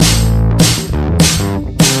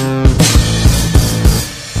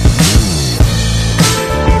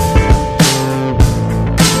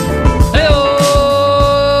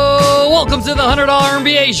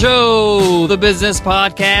MBA Show, the business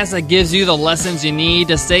podcast that gives you the lessons you need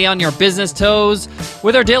to stay on your business toes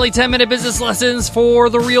with our daily 10-minute business lessons for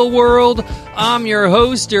the real world. I'm your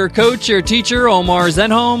host, your coach, your teacher, Omar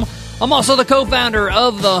Zenhom. I'm also the co-founder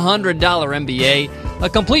of the $100 MBA, a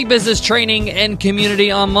complete business training and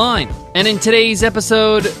community online. And in today's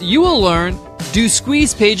episode, you will learn, do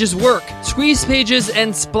squeeze pages work? Squeeze pages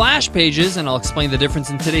and splash pages, and I'll explain the difference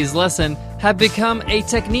in today's lesson, have become a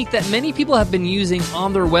technique that many people have been using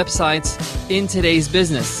on their websites in today's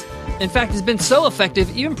business. In fact, it's been so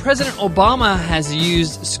effective, even President Obama has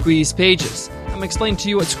used squeeze pages. I'm going to explain to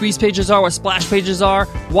you what squeeze pages are, what splash pages are,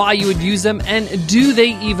 why you would use them, and do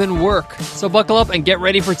they even work? So buckle up and get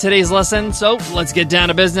ready for today's lesson. So let's get down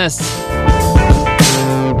to business.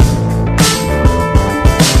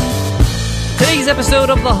 Today's episode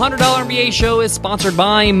of the $100 MBA Show is sponsored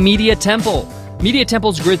by Media Temple. Media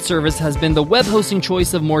Temple's grid service has been the web hosting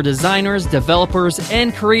choice of more designers, developers,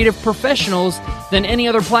 and creative professionals than any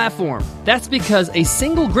other platform. That's because a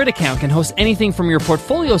single grid account can host anything from your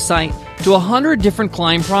portfolio site to 100 different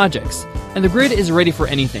client projects. And the grid is ready for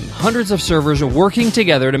anything. Hundreds of servers are working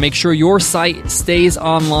together to make sure your site stays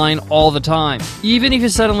online all the time, even if you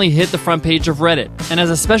suddenly hit the front page of Reddit. And as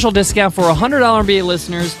a special discount for $100 MBA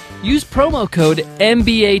listeners, use promo code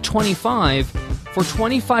MBA25 for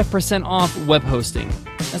 25% off web hosting.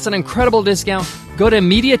 That's an incredible discount. Go to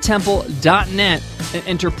MediaTemple.net and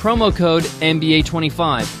enter promo code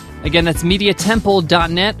MBA25. Again, that's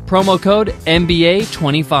MediaTemple.net, promo code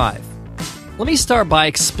MBA25. Let me start by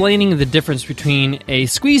explaining the difference between a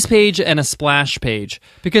squeeze page and a splash page,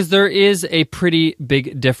 because there is a pretty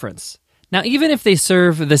big difference. Now, even if they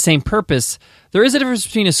serve the same purpose, there is a difference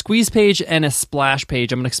between a squeeze page and a splash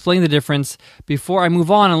page. I'm going to explain the difference before I move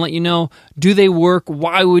on and let you know, do they work?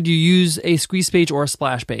 Why would you use a squeeze page or a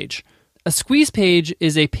splash page? A squeeze page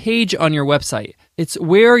is a page on your website. It's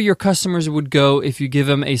where your customers would go if you give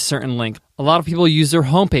them a certain link. A lot of people use their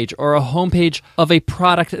homepage or a homepage of a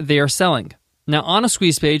product they are selling. Now, on a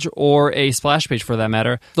squeeze page or a splash page for that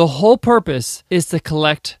matter, the whole purpose is to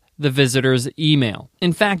collect the visitor's email.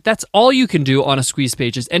 In fact, that's all you can do on a squeeze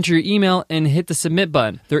page is enter your email and hit the submit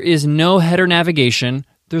button. There is no header navigation.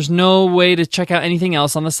 There's no way to check out anything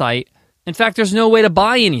else on the site. In fact, there's no way to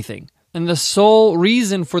buy anything. And the sole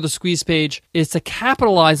reason for the squeeze page is to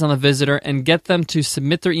capitalize on the visitor and get them to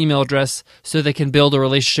submit their email address so they can build a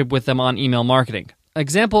relationship with them on email marketing.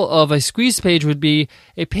 Example of a squeeze page would be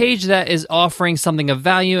a page that is offering something of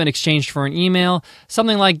value in exchange for an email,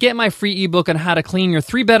 something like get my free ebook on how to clean your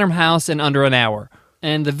 3-bedroom house in under an hour.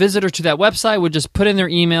 And the visitor to that website would just put in their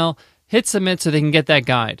email, hit submit so they can get that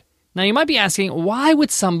guide. Now you might be asking, why would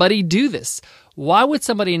somebody do this? Why would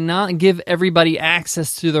somebody not give everybody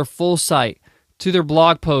access to their full site, to their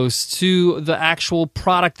blog posts, to the actual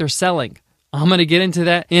product they're selling? I'm going to get into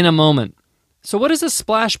that in a moment. So what is a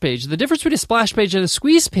splash page? The difference between a splash page and a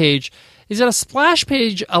squeeze page is that a splash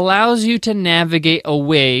page allows you to navigate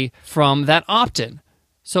away from that opt-in.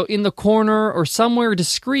 So in the corner or somewhere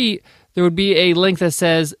discreet, there would be a link that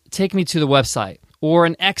says, take me to the website, or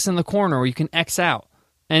an X in the corner where you can X out.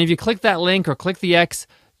 And if you click that link or click the X,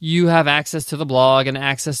 you have access to the blog and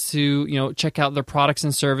access to, check out their products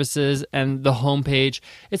and services and the homepage.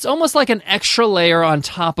 It's almost like an extra layer on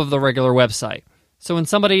top of the regular website. So when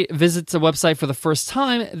somebody visits a website for the first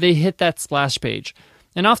time, they hit that splash page.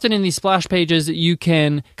 And often in these splash pages, you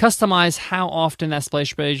can customize how often that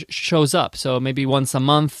splash page shows up. So maybe once a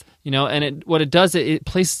month, and what it does, it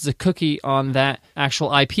places a cookie on that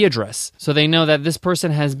actual IP address. So they know that this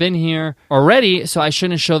person has been here already, so I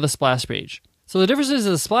shouldn't show the splash page. So the difference is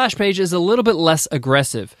the splash page is a little bit less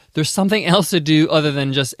aggressive. There's something else to do other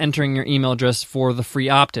than just entering your email address for the free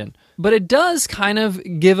opt-in. But it does kind of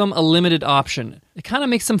give them a limited option. It kind of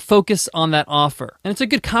makes them focus on that offer. And it's a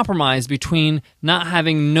good compromise between not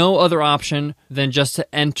having no other option than just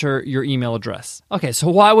to enter your email address. Okay, so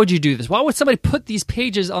why would you do this? Why would somebody put these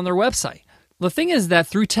pages on their website? The thing is that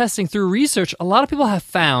through testing, through research, a lot of people have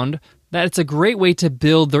found that it's a great way to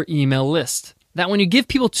build their email list. That when you give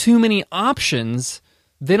people too many options,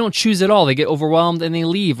 they don't choose at all. They get overwhelmed and they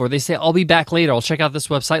leave, or they say, I'll be back later. I'll check out this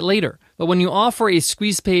website later. But when you offer a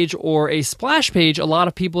squeeze page or a splash page, a lot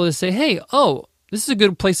of people just say, hey, this is a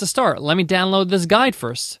good place to start. Let me download this guide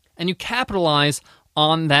first. And you capitalize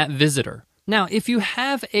on that visitor. Now, if you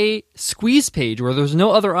have a squeeze page where there's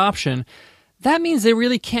no other option, that means they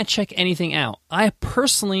really can't check anything out. I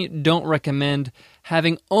personally don't recommend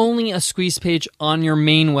having only a squeeze page on your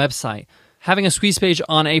main website. Having a squeeze page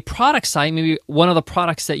on a product site, maybe one of the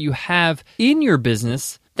products that you have in your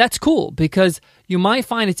business, That's cool because you might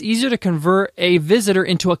find it's easier to convert a visitor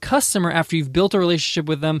into a customer after you've built a relationship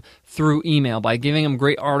with them through email by giving them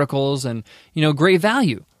great articles and, great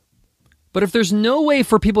value. But if there's no way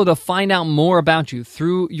for people to find out more about you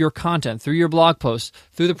through your content, through your blog posts,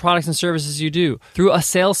 through the products and services you do, through a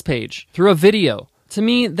sales page, through a video, to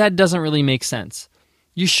me, that doesn't really make sense.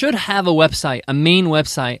 You should have a website, a main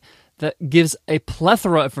website that gives a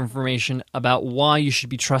plethora of information about why you should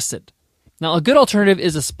be trusted. Now, a good alternative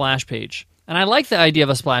is a splash page. And I like the idea of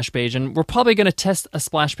a splash page, and we're probably going to test a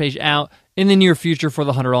splash page out in the near future for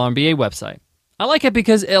the $100 MBA website. I like it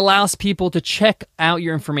because it allows people to check out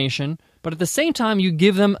your information, but at the same time, you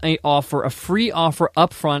give them a free offer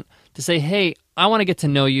upfront to say, hey, I want to get to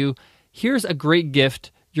know you. Here's a great gift.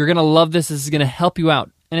 You're going to love this. This is going to help you out.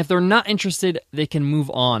 And if they're not interested, they can move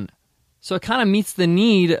on. So it kind of meets the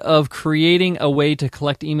need of creating a way to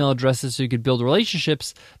collect email addresses so you could build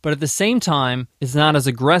relationships, but at the same time, it's not as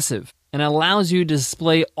aggressive and allows you to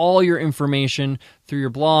display all your information through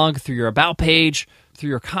your blog, through your about page,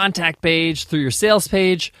 through your contact page, through your sales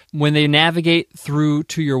page, when they navigate through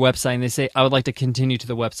to your website and they say, I would like to continue to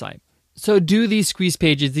the website. So do these squeeze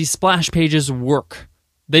pages, these splash pages work?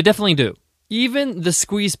 They definitely do. Even the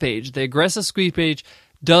squeeze page, the aggressive squeeze page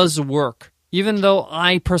does work. Even though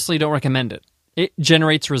I personally don't recommend it. It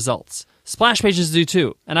generates results. Splash pages do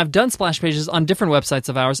too. And I've done splash pages on different websites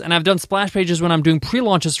of ours, and I've done splash pages when I'm doing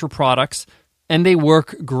pre-launches for products, and they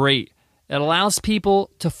work great. It allows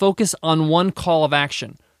people to focus on one call of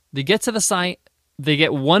action. They get to the site, they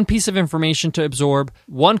get one piece of information to absorb,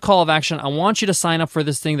 one call of action. I want you to sign up for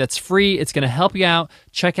this thing that's free. It's going to help you out.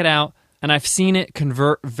 Check it out. And I've seen it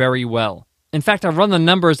convert very well. In fact, I've run the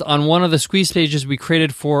numbers on one of the squeeze pages we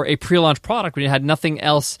created for a pre-launch product. We had nothing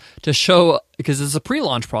else to show because it's a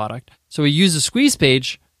pre-launch product. So we used a squeeze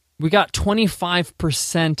page. We got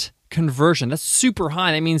 25% conversion. That's super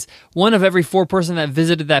high. That means one of every 4 person that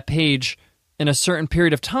visited that page in a certain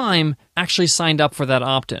period of time actually signed up for that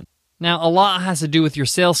opt-in. Now, a lot has to do with your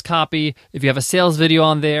sales copy, if you have a sales video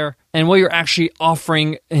on there, and what you're actually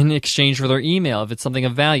offering in exchange for their email, if it's something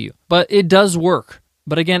of value. But it does work.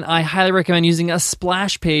 But again, I highly recommend using a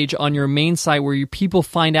splash page on your main site where your people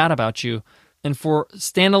find out about you. And for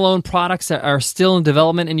standalone products that are still in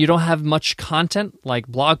development and you don't have much content like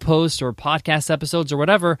blog posts or podcast episodes or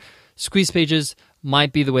whatever, squeeze pages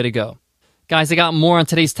might be the way to go. Guys, I got more on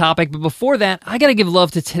today's topic, but before that, I got to give love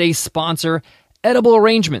to today's sponsor, Edible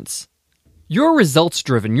Arrangements. You're results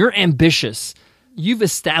driven, you're ambitious, you've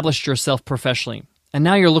established yourself professionally, and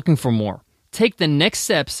now you're looking for more. Take the next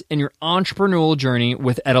steps in your entrepreneurial journey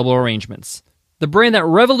with Edible Arrangements. The brand that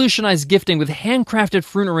revolutionized gifting with handcrafted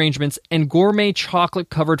fruit arrangements and gourmet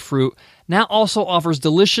chocolate-covered fruit now also offers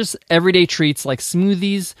delicious everyday treats like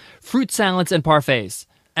smoothies, fruit salads, and parfaits.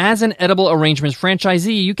 As an Edible Arrangements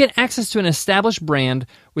franchisee, you get access to an established brand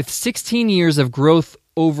with 16 years of growth,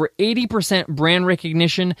 over 80% brand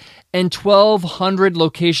recognition, and 1,200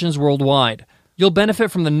 locations worldwide. You'll benefit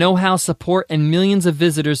from the know-how, support, and millions of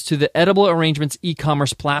visitors to the Edible Arrangements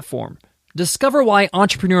e-commerce platform. Discover why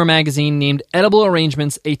Entrepreneur Magazine named Edible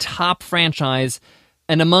Arrangements a top franchise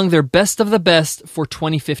and among their best of the best for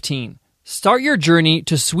 2015. Start your journey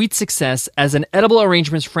to sweet success as an Edible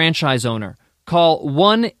Arrangements franchise owner. Call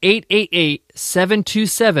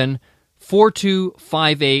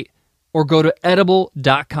 1-888-727-4258 or go to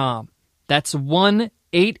edible.com. That's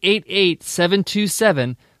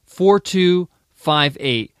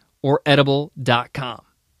 1-888-727-4258 or edible.com.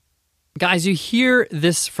 Guys, you hear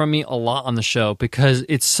this from me a lot on the show because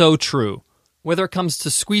it's so true. Whether it comes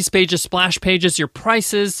to squeeze pages, splash pages, your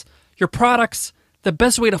prices, your products, the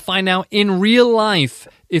best way to find out in real life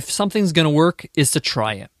if something's going to work is to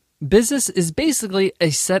try it. Business is basically a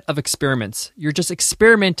set of experiments. You're just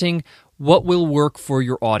experimenting what will work for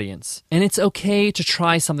your audience. And it's okay to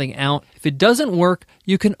try something out. If it doesn't work,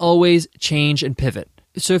 you can always change and pivot.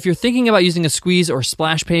 So if you're thinking about using a squeeze or a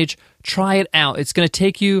splash page, try it out. It's going to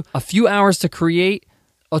take you a few hours to create.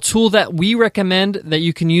 A tool that we recommend that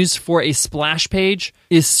you can use for a splash page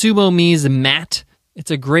is SumoMe's Mat.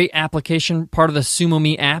 It's a great application, part of the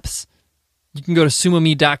SumoMe apps. You can go to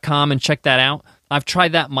sumome.com and check that out. I've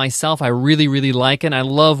tried that myself. I really, really like it. And I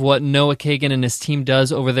love what Noah Kagan and his team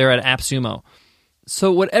does over there at AppSumo.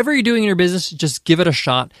 So whatever you're doing in your business, just give it a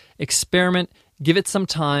shot. Experiment. Give it some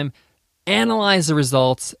time. Analyze the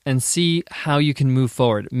results and see how you can move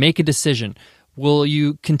forward. Make a decision. Will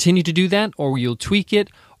you continue to do that, or will you tweak it,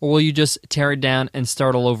 or will you just tear it down and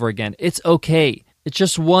start all over again? It's okay. It's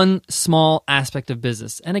just one small aspect of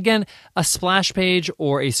business. And again, a splash page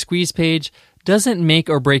or a squeeze page doesn't make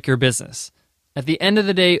or break your business. At the end of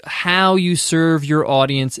the day, how you serve your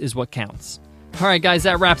audience is what counts. All right, guys,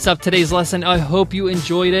 that wraps up today's lesson. I hope you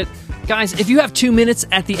enjoyed it. Guys, if you have 2 minutes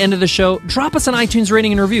at the end of the show, drop us an iTunes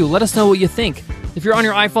rating and review. Let us know what you think. If you're on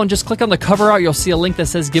your iPhone, just click on the cover art. You'll see a link that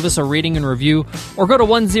says give us a rating and review, or go to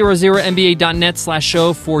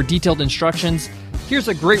 100mba.net/show for detailed instructions. Here's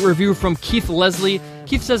a great review from Keith Leslie.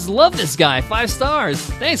 Keith says, love this guy, 5 stars.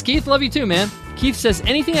 Thanks, Keith. Love you too, man. Keith says,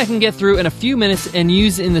 anything I can get through in a few minutes and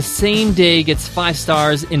use in the same day gets 5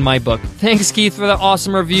 stars in my book. Thanks, Keith, for that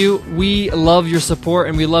awesome review. We love your support,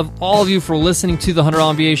 and we love all of you for listening to the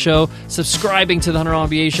 $100 MBA Show, subscribing to the $100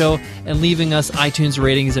 MBA Show, and leaving us iTunes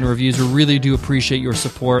ratings and reviews. We really do appreciate your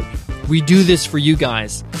support. We do this for you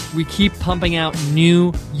guys. We keep pumping out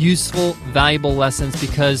new, useful, valuable lessons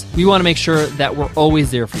because we want to make sure that we're always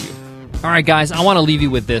there for you. All right, guys, I want to leave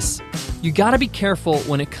you with this. You got to be careful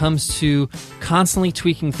when it comes to constantly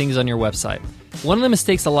tweaking things on your website. One of the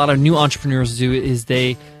mistakes a lot of new entrepreneurs do is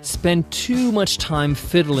they spend too much time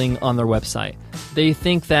fiddling on their website. They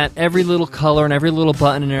think that every little color and every little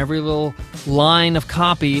button and every little line of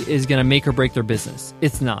copy is going to make or break their business.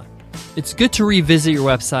 It's not. It's good to revisit your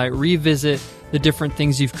website, revisit the different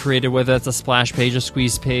things you've created, whether that's a splash page, a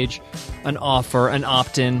squeeze page, an offer, an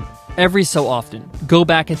opt-in. Every so often, go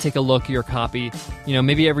back and take a look at your copy.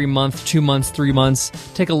 Maybe every month, 2 months, 3 months,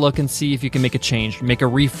 take a look and see if you can make a change, make a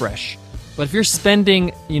refresh. But if you're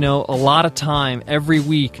spending, a lot of time every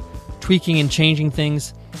week tweaking and changing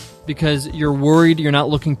things because you're worried you're not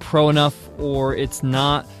looking pro enough or it's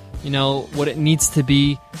not, what it needs to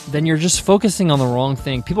be, then you're just focusing on the wrong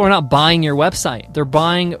thing. People are not buying your website. They're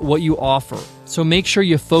buying what you offer. So make sure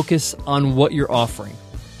you focus on what you're offering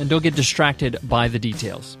and don't get distracted by the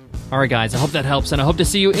details. All right, guys, I hope that helps, and I hope to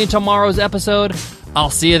see you in tomorrow's episode. I'll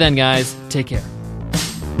see you then, guys. Take care.